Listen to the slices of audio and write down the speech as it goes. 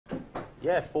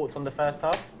Yeah, thoughts on the first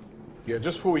half? Yeah,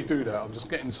 just before we do that, I'm just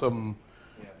getting some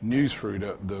news through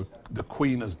that the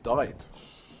Queen has died.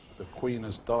 The Queen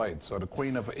has died. So the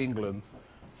Queen of England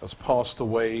has passed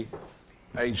away,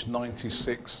 aged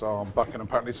 96. Buckingham,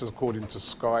 apparently this is according to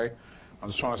Sky. I'm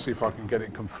just trying to see if I can get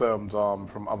it confirmed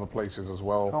from other places as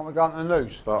well. Can't we go on the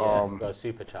news? Yeah, But we've got a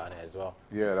super chat on it as well.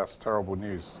 yeah, that's terrible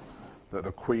news that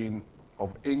the Queen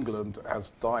of England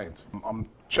has died. I'm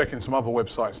checking some other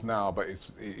websites now, but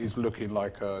it is looking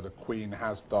like the Queen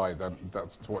has died, and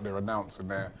that's what they're announcing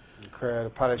there.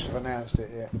 The Palace have announced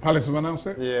it, yeah. The Palace have announced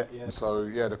it? Yeah. So,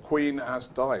 yeah, the Queen has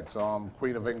died.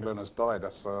 Queen of England has died.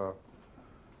 That's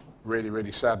really,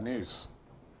 really sad news.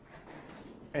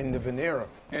 End of an era.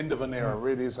 End of an era.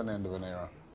 Really is an end of an era.